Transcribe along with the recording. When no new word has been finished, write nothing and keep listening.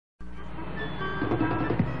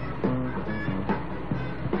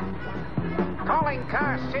Calling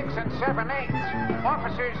car 6 and 7/8.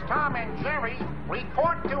 Officers Tom and Jerry,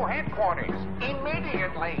 report to headquarters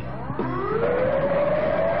immediately.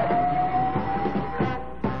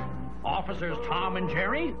 Officers Tom and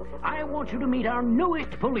Jerry, I want you to meet our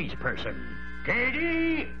newest police person,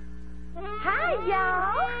 Katie. Hi,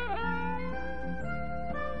 y'all.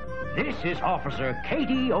 This is Officer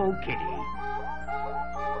Katie O'Kitty.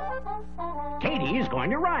 Katie is going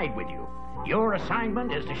to ride with you. Your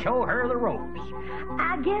assignment is to show her the ropes.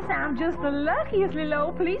 I guess I'm just the luckiest little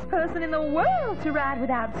old police person in the world to ride with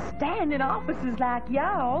outstanding officers like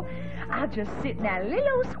y'all. I'll just sit in that little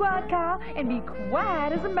old squad car and be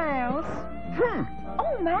quiet as a mouse.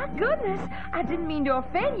 Oh, my goodness. I didn't mean to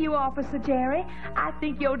offend you, Officer Jerry. I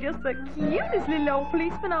think you're just the cutest little old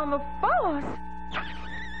policeman on the force.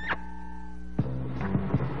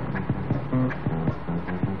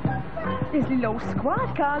 This little old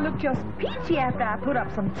squad car looked just peachy after I put up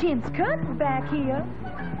some chintz curtains back here.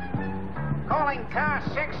 Calling car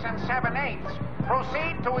 6 and 7/8.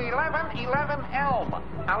 Proceed to 1111 Elm.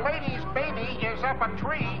 A lady's baby is up a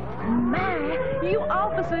tree. My, you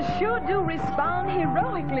officers sure do respond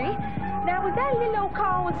heroically. Now, was that little old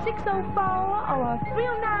call a 604 or a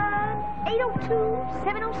 309, 802,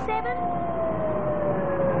 707?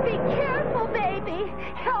 Be careful, baby.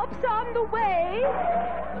 Help's on the way.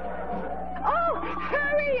 Oh,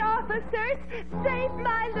 hurry, officers! Save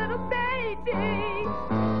my little baby!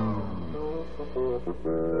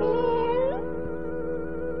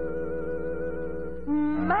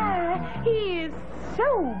 My, he is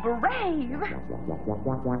so brave!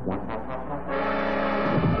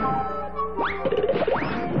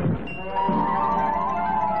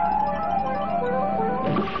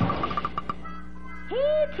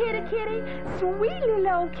 Here, kitty, kitty, sweet little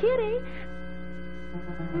old kitty.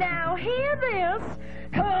 Now hear this.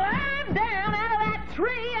 Climb down out of that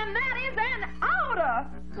tree, and that is an order.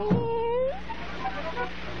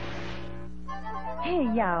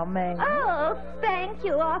 Here, y'all, man. Oh, thank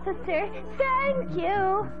you, officer. Thank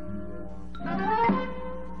you.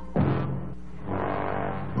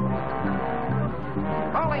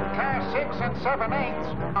 Calling car 6 and 7/8.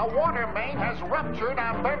 A water main has ruptured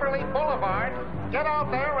on Beverly Boulevard. Get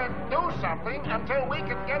out there and do something until we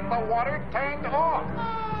can get the water turned off.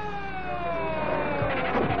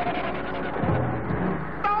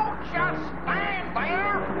 Don't just stand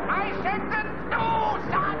there. I said to do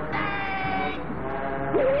something.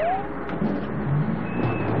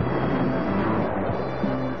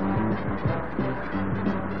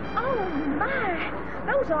 Oh, my.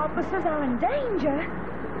 Those officers are in danger.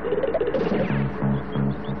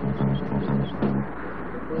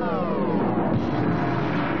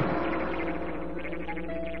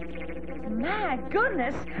 My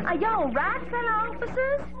goodness, are y'all right, fellow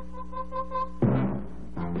officers?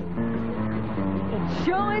 It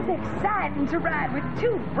sure is exciting to ride with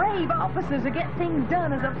two brave officers to get things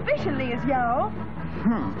done as efficiently as y'all.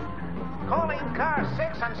 Calling car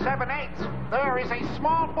 6 and 7/8. There is a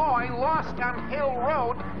small boy lost on Hill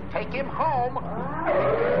Road. Take him home.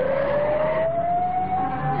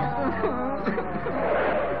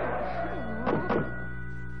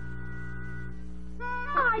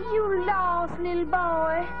 Are you lost, little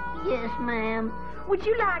boy? Yes, ma'am. Would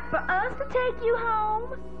you like for us to take you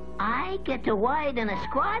home? I get to ride in a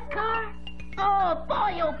squad car? Oh,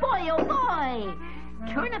 boy, oh, boy, oh, boy.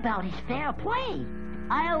 Turnabout is fair play.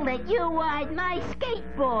 I'll let you ride my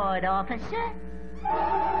skateboard, officer.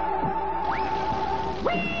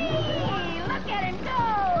 Whee! Look at him go!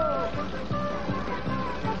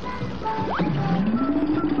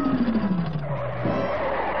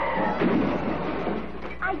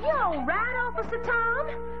 Are you all right, Officer Tom?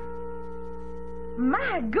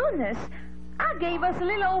 My goodness, I gave us a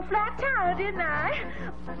little old flat tire, didn't I?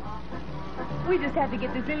 We just had to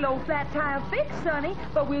get this little old flat tire fixed, Sonny,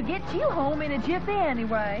 but we'll get you home in a jiffy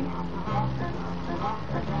anyway.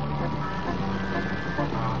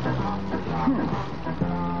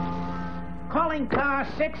 Calling car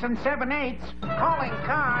 6 and 7/8. Calling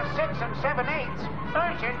car 6 and 7/8.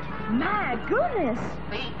 Urgent. My goodness.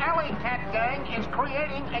 The Alley Cat Gang is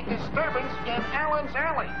creating a disturbance in Allen's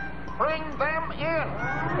Alley. Bring them in.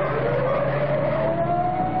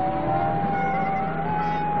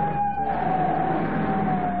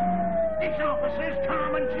 It's Officers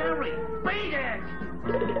Tom and Jerry. Beat it!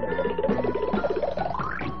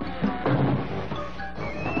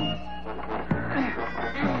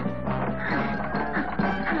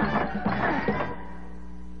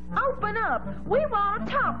 Open up. We want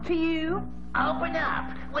to talk to you. Open up.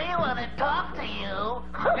 We want to talk to you.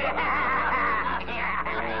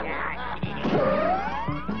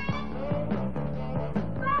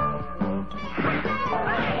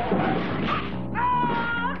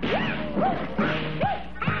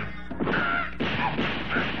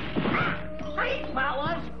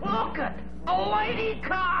 lady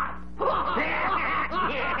cop!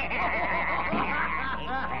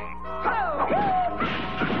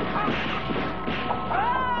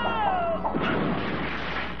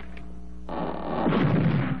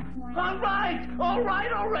 All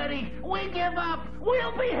right already. We give up.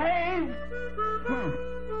 We'll behave.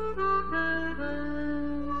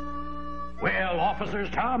 Well, Officers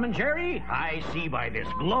Tom and Jerry, I see by this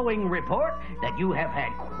glowing report that you have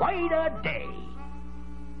had quite a day.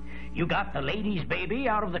 You got the lady's baby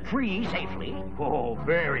out of the tree safely. Oh,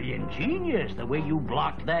 very ingenious, the way you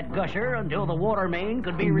blocked that gusher until the water main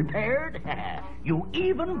could be repaired. You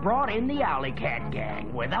even brought in the alley cat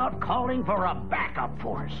gang without calling for a backup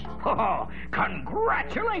force. Oh,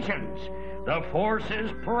 congratulations! The force is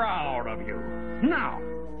proud of you. Now,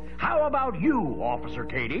 how about you, Officer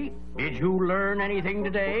Katie? Did you learn anything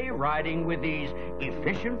today riding with these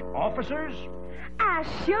efficient officers? I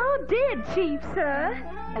sure did, Chief, sir.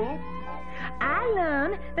 I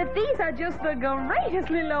learned that these are just the greatest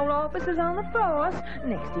little old officers on the force,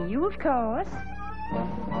 next to you, of course.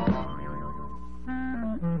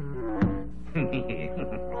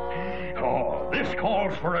 Oh, this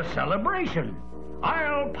calls for a celebration.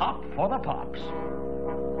 I'll pop for the pops.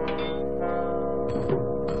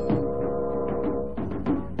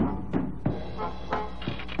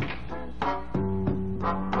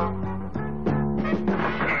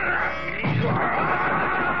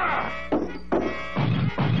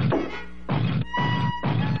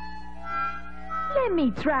 Let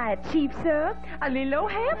me try it, Chief, sir. A little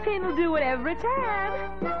old hairpin will do it every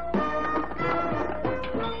time.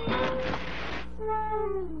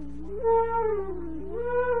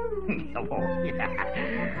 Oh,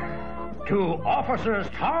 yeah. To Officers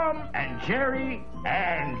Tom and Jerry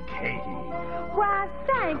and Katie. Why,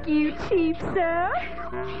 thank you, Chief, sir.